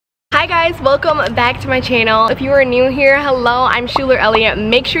Hi guys, welcome back to my channel. If you are new here, hello, I'm Schuyler Elliot.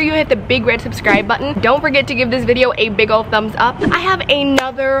 Make sure you hit the big red subscribe button. Don't forget to give this video a big old thumbs up. I have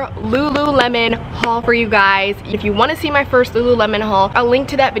another Lululemon haul for you guys. If you want to see my first Lululemon haul, a link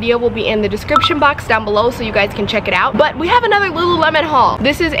to that video will be in the description box down below so you guys can check it out. But we have another Lululemon haul.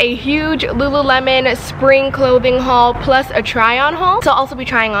 This is a huge Lululemon spring clothing haul plus a try-on haul. So I'll also be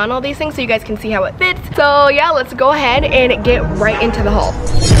trying on all these things so you guys can see how it fits. So yeah, let's go ahead and get right into the haul.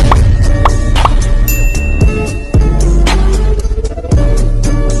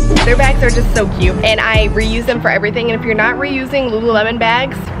 Their bags are just so cute and I reuse them for everything, and if you're not reusing Lululemon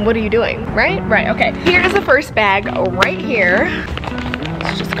bags, what are you doing, right? Right, okay. Here is the first bag right here.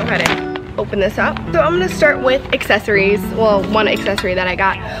 Let's just go ahead and open this up. So I'm gonna start with accessories. Well, one accessory that I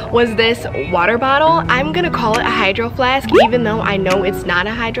got was this water bottle. I'm gonna call it a hydro flask, even though I know it's not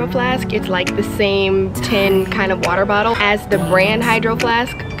a hydro flask. It's like the same tin kind of water bottle as the brand Hydro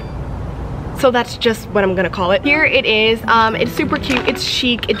Flask. So that's just what I'm gonna call it. Here it is. It's super cute, it's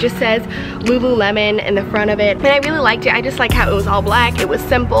chic. It just says Lululemon in the front of it. And I really liked it. I just like how it was all black. It was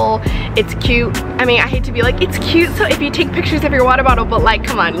simple, it's cute. I mean, I hate to be like, it's cute so if you take pictures of your water bottle, but like,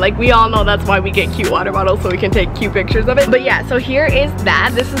 come on, like we all know that's why we get cute water bottles, so we can take cute pictures of it. But yeah, so here is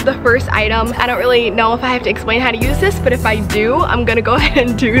that. This is the first item. I don't really know if I have to explain how to use this, but if I do, I'm gonna go ahead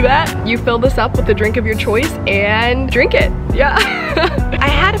and do that. You fill this up with the drink of your choice and drink it. Yeah. I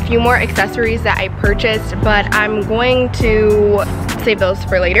had a few more accessories that I purchased, but I'm going to save those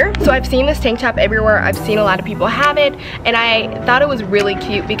for later. So I've seen this tank top everywhere. I've seen a lot of people have it, and I thought it was really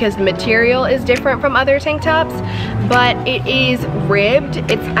cute because the material is different from other tank tops, but it is ribbed.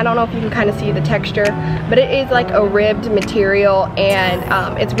 I don't know if you can kind of see the texture, but it is like a ribbed material,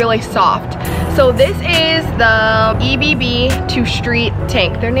 and it's really soft. So this is the EBB to Street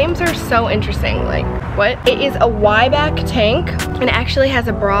tank. Their names are so interesting. Like, what? It is a Y-back tank and it actually has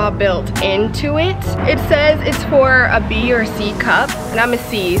a bra built into it. It says it's for a B or C cup, and I'm a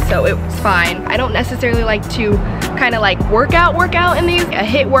C, so it's fine. I don't necessarily like to kind of like workout in these, a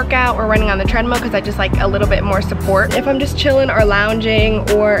HIIT workout or running on the treadmill, because I just like a little bit more support. If I'm just chilling or lounging,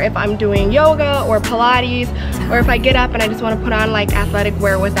 or if I'm doing yoga or Pilates, or if I get up and I just want to put on like athletic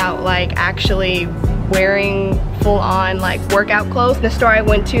wear without like actually wearing full-on like workout clothes. The store I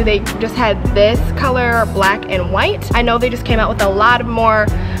went to, they just had this color, black and white. I know they just came out with a lot of more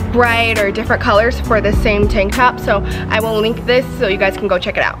bright or different colors for the same tank top, so I will link this so you guys can go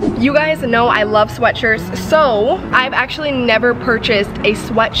check it out. You guys know I love sweatshirts, so I've actually never purchased a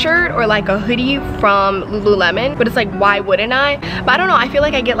sweatshirt or like a hoodie from Lululemon, but it's like, why wouldn't I? But I don't know, I feel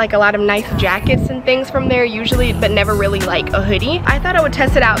like I get like a lot of nice jackets and things from there usually, but never really like a hoodie. I thought I would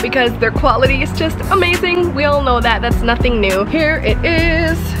test it out because their quality is just amazing. We all know that. That's nothing new. Here it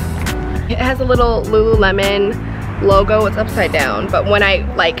is. It has a little Lululemon logo. It's upside down, but when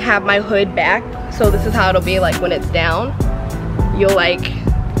I like have my hood back, so this is how it'll be like when it's down, you'll like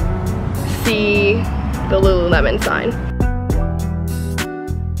see the Lululemon sign.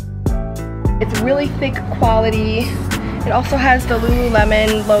 It's really thick quality. It also has the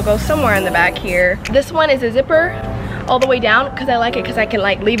Lululemon logo somewhere in the back here. This one is a zipper all the way down because I like it, because I can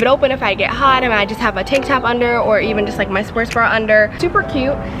like leave it open if I get hot and I just have a tank top under, or even just like my sports bra under. Super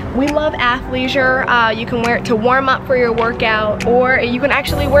cute. We love athleisure. You can wear it to warm up for your workout, or you can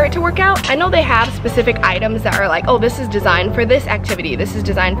actually wear it to work out. I know they have specific items that are like, oh, this is designed for this activity, this is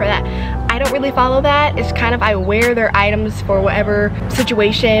designed for that. I don't really follow that. It's kind of, I wear their items for whatever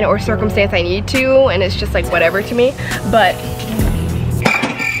situation or circumstance I need to, and it's just like whatever to me. But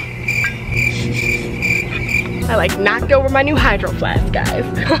I like knocked over my new Hydro Flask, guys.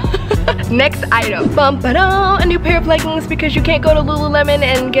 Next item, a new pair of leggings, because you can't go to Lululemon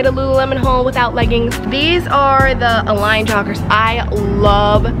and get a Lululemon haul without leggings. These are the Align joggers. I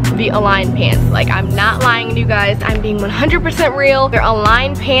love the Align pants. Like, I'm not lying to you guys. I'm being 100% real. Their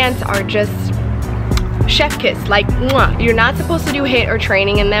Align pants are just chef kiss, like mwah. You're not supposed to do HIIT or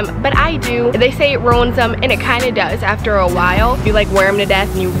training in them, but I do. They say it ruins them, and it kind of does after a while. You like wear them to death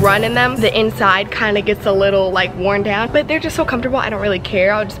and you run in them, the inside kind of gets a little like worn down, but they're just so comfortable. I don't really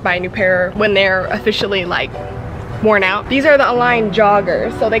care. I'll just buy a new pair when they're officially like worn out. These are the Align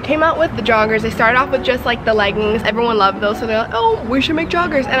joggers. So they came out with the joggers. They started off with just like the leggings. Everyone loved those, so they're like, oh, we should make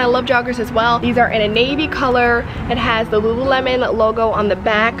joggers, and I love joggers as well. These are in a navy color. It has the Lululemon logo on the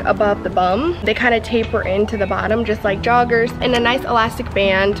back above the bum. They kind of taper into the bottom just like joggers, and a nice elastic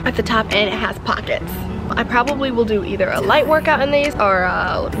band at the top, and it has pockets. I probably will do either a light workout in these, or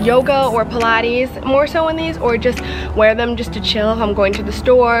yoga or Pilates more so in these, or just wear them just to chill if I'm going to the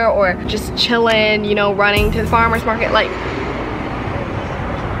store, or just chilling, you know, running to the farmer's market. Like,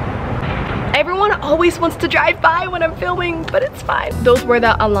 Everyone always wants to drive by when I'm filming, but it's fine. Those were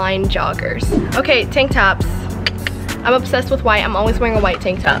the Align joggers. Okay, tank tops. I'm obsessed with white. I'm always wearing a white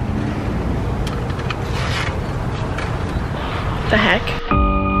tank top. The heck?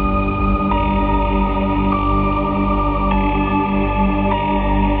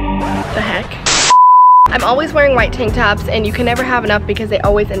 The heck? I'm always wearing white tank tops, and you can never have enough because they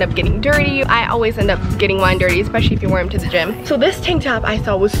always end up getting dirty. I always end up getting mine dirty, especially if you wear them to the gym. So this tank top I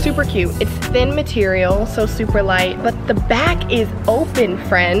thought was super cute. It's thin material, so super light, but the back is open,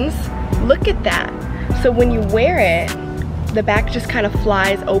 friends. Look at that. So when you wear it, the back just kind of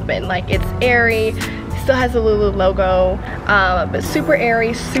flies open. Like, it's airy. Still has the Lulu logo, but super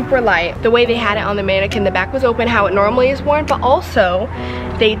airy, super light. The way they had it on the mannequin, the back was open how it normally is worn, but also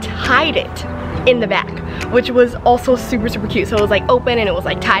they tied it in the back, which was also super cute. So it was like open and it was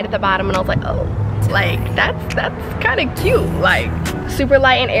like tied at the bottom, and I was like, oh, like that's kind of cute. Like, super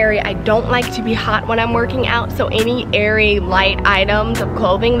light and airy. I don't like to be hot when I'm working out, so any airy light items of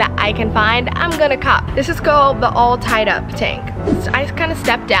clothing that I can find, I'm gonna cop. This is called the all tied up tank. So I just kind of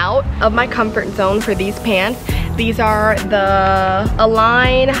stepped out of my comfort zone for these pants. These are the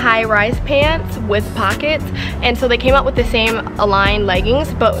Align high-rise pants with pockets, and so they came out with the same Align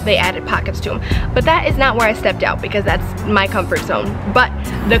leggings, but they added pockets to them. But that is not where I stepped out because that's my comfort zone. But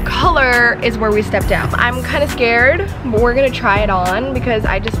the color is where we stepped out. I'm kind of scared, but we're gonna try it on because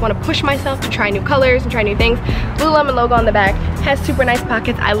I just want to push myself to try new colors and try new things. Lululemon logo on the back, has super nice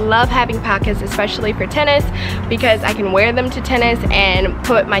pockets. I love having pockets, especially for tennis, because I can wear them to tennis and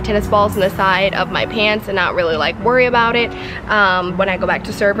put my tennis balls on the side of my pants and not really like worry about it when I go back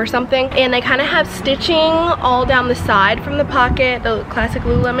to serve or something. And they kind of have stitching all down the side from the pocket, the classic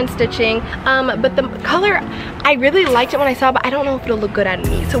Lululemon stitching, but the color, I really liked it when I saw it, but I don't know if it'll look good on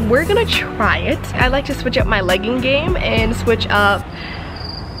me, so we're gonna try it. I like to switch up my legging game and switch up,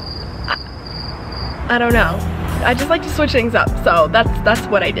 I don't know, I just like to switch things up, so that's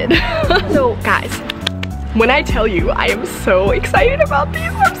what I did. So guys, when I tell you I am so excited about these,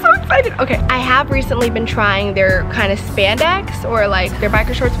 I'm so excited. Okay, I have recently been trying their kind of spandex or like their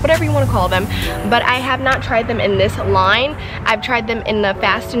biker shorts, whatever you want to call them, but I have not tried them in this line. I've tried them in the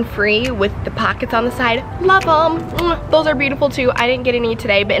fast and free with the pockets on the side. Love them. Those are beautiful too. I didn't get any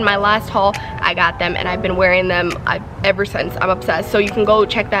today, but in my last haul I got them and I've been wearing them ever since. I'm obsessed, so you can go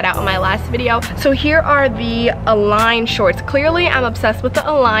check that out in my last video. So here are the Align shorts. Clearly I'm obsessed with the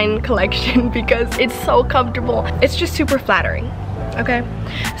Align collection because it's so comfortable. It's just super flattering. Okay,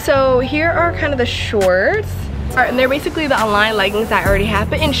 so here are kind of the shorts. And they're basically the Align leggings that I already have,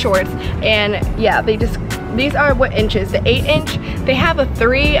 but in shorts. And yeah, these are what inches? The 8-inch. They have a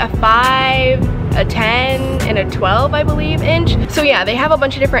 3, a 5, a 10, and a 12, I believe, inch. So yeah, they have a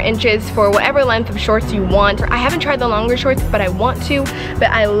bunch of different inches for whatever length of shorts you want. I haven't tried the longer shorts, but I want to. But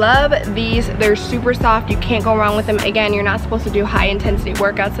I love these. They're super soft. You can't go wrong with them. Again, you're not supposed to do high intensity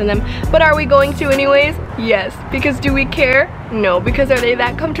workouts in them, but are we going to anyways? Yes. Because do we care? No. Because are they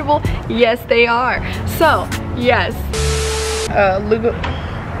that comfortable? Yes, they are. So yes.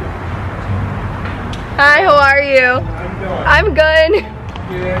 Hi, how are you? I'm good.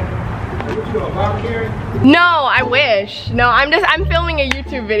 No, I wish. No, I'm filming a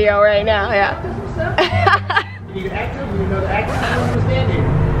YouTube video right now, yeah. You need active? You know the active standing?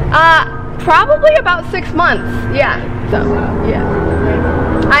 Probably about 6 months. Yeah. So,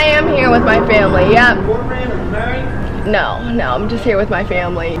 yeah. I am here with my family, yep. Boyfriend or married? No, I'm just here with my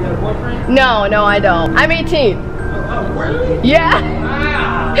family. You have a boyfriend? No, I don't. I'm 18. Oh, really? Yeah.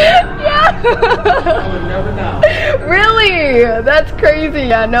 Wow. Yeah. I would never know. Really? That's crazy.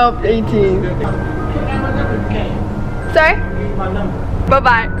 Yeah, nope, 18. You got my number? Okay. Sorry? Give me my number.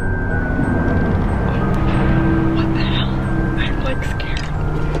 Bye-bye. What the hell? I'm like scared.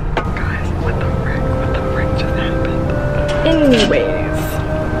 Guys, what the frick just happened? Anyways,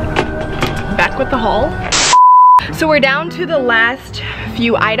 back with the haul. So we're down to the last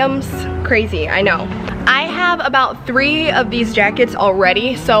few items. Crazy, I know. I have about 3 of these jackets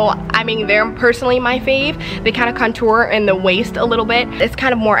already, so I mean, they're personally my fave. They kind of contour in the waist a little bit. It's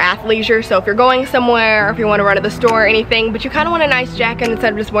kind of more athleisure, so if you're going somewhere, or if you want to run to the store or anything, but you kind of want a nice jacket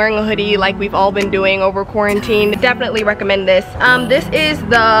instead of just wearing a hoodie like we've all been doing over quarantine, definitely recommend this. This is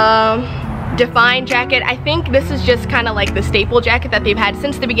the Define jacket. I think this is just kind of like the staple jacket that they've had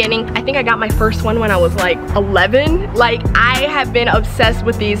since the beginning. I think I got my first one when I was like 11. Like, I have been obsessed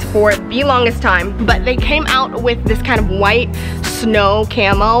with these for the longest time, but they came out with this kind of white snow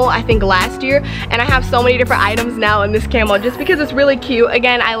camo, I think last year, and I have so many different items now in this camo just because it's really cute.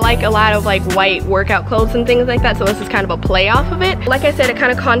 Again, I like a lot of like white workout clothes and things like that, so this is kind of a play off of it. Like I said, it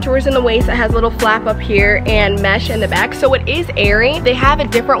kind of contours in the waist. It has a little flap up here and mesh in the back, so it is airy. They have a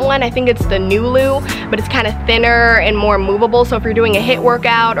different one, I think it's the Nulu, but it's kind of thinner and more movable, so if you're doing a HIIT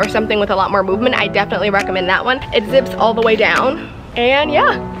workout or something with a lot more movement, I definitely recommend that one. It zips all the way down, and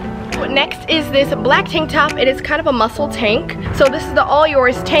yeah. Next is this black tank top. It is kind of a muscle tank. So this is the All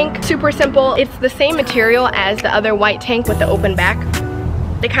Yours tank, super simple. It's the same material as the other white tank with the open back.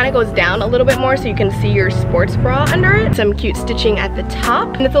 It kind of goes down a little bit more so you can see your sports bra under it. Some cute stitching at the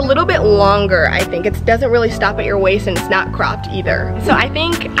top. And it's a little bit longer, I think. It doesn't really stop at your waist and it's not cropped either. So I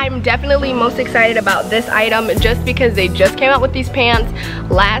think I'm definitely most excited about this item just because they just came out with these pants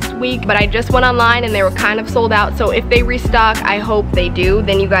last week, but I just went online and they were kind of sold out. So if they restock, I hope they do.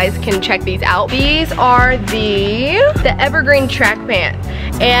 Then you guys can check these out. These are the Evergreen track pants.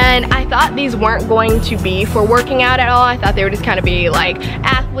 And I thought these weren't going to be for working out at all. I thought they would just kind of be like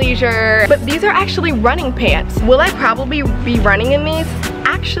athleisure, but these are actually running pants. Will I probably be running in these?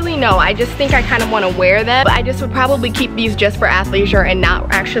 Actually no, I just think I kind of want to wear them, but I just would probably keep these just for athleisure and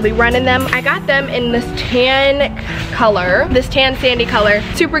not actually run in them. I got them in this tan color, this tan sandy color.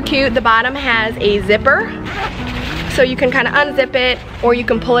 Super cute. The bottom has a zipper, so you can kind of unzip it, or you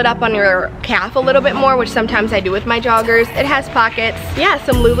can pull it up on your calf a little bit more, which sometimes I do with my joggers. It has pockets. Yeah,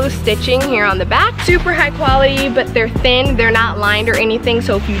 some Lulu stitching here on the back. Super high quality, but they're thin. They're not lined or anything,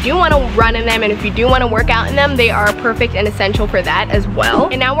 so if you do want to run in them and if you do want to work out in them, they are perfect and essential for that as well.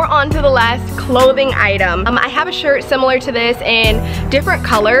 And now we're on to the last clothing item. I have a shirt similar to this in different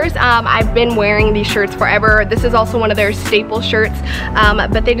colors. I've been wearing these shirts forever. This is also one of their staple shirts,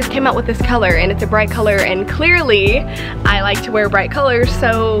 but they just came out with this color, and it's a bright color, and clearly I like to wear bright colors,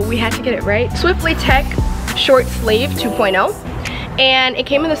 so we had to get it right. Swiftly Tech short sleeve 2.0, and it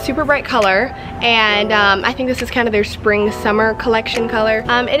came in a super bright color, and I think this is kind of their spring summer collection color.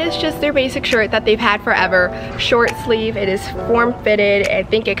 It is just their basic shirt that they've had forever. Short sleeve, it is form fitted. I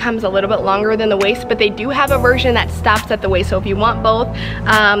think it comes a little bit longer than the waist, but they do have a version that stops at the waist, so if you want both,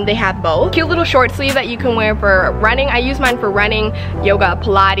 they have both. Cute little short sleeve that you can wear for running. I use mine for running, yoga,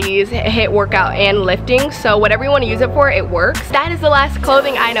 Pilates, HIIT workout, and lifting, so whatever you want to use it for, it works. That is the last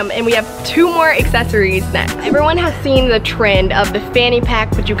clothing item, and we have 2 more accessories next. Everyone has seen the trend of the fanny pack,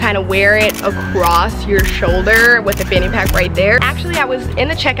 but you kind of wear it across your shoulder with the fanny pack right there. Actually, I was in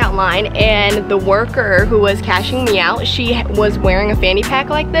the checkout line, and the worker who was cashing me out, she was wearing a fanny pack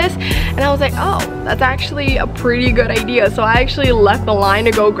like this, and I was like, oh, that's actually a pretty good idea. So I actually left the line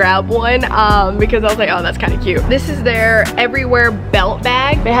to go grab one because I was like, oh, that's kind of cute. This is their Everywhere belt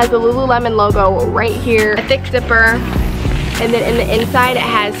bag. It has the Lululemon logo right here, a thick zipper, and then in the inside it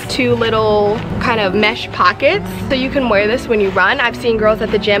has 2 little kind of mesh pockets, so you can wear this when you run. I've seen girls at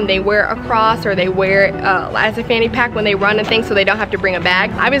the gym, they wear it across, or they wear it as a fanny pack when they run and things, so they don't have to bring a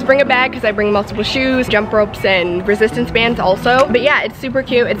bag. I always bring a bag because I bring multiple shoes, jump ropes, and resistance bands also. But yeah, it's super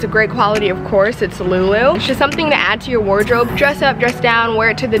cute. It's a great quality, of course. It's Lulu. It's just something to add to your wardrobe. Dress up, dress down,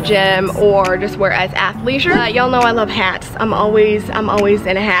 wear it to the gym, or just wear as athleisure. Y'all know I love hats. I'm always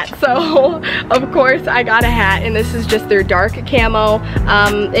in a hat, so of course I got a hat, and this is just their dark camo.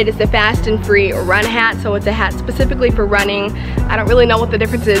 It is the Fast and Free run hat, so it's a hat specifically for running. I don't really know what the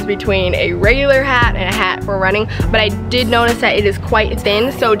difference is between a regular hat and a hat for running, but I did notice that it is quite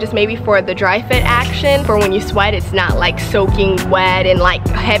thin, so just maybe for the dry fit action, for when you sweat, it's not like soaking wet and like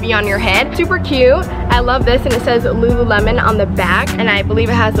heavy on your head. Super cute. I love this, and it says Lululemon on the back, and I believe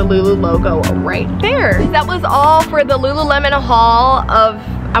it has the Lulu logo right there. That was all for the Lululemon haul of,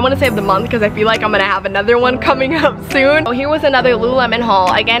 I want to say of the month, because I feel like I'm going to have another one coming up soon. So here was another Lululemon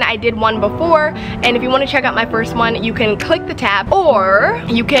haul. Again, I did one before, and if you want to check out my first one, you can click the tab, or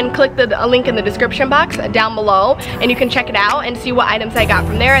you can click the link in the description box down below, and you can check it out and see what items I got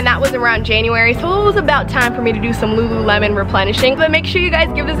from there. And that was around January, so it was about time for me to do some Lululemon replenishing. But make sure you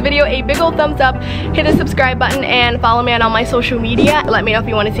guys give this video a big old thumbs up, hit the subscribe button, and follow me on all my social media. Let me know if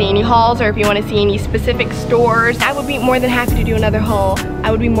you want to see any hauls, or if you want to see any specific stores. I would be more than happy to do another haul. I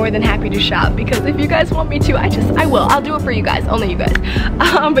would be more than happy to shop, because if you guys want me to, I will. I'll do it for you guys, only you guys.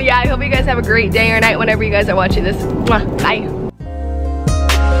 But yeah, I hope you guys have a great day or night whenever you guys are watching this. Mwah, bye.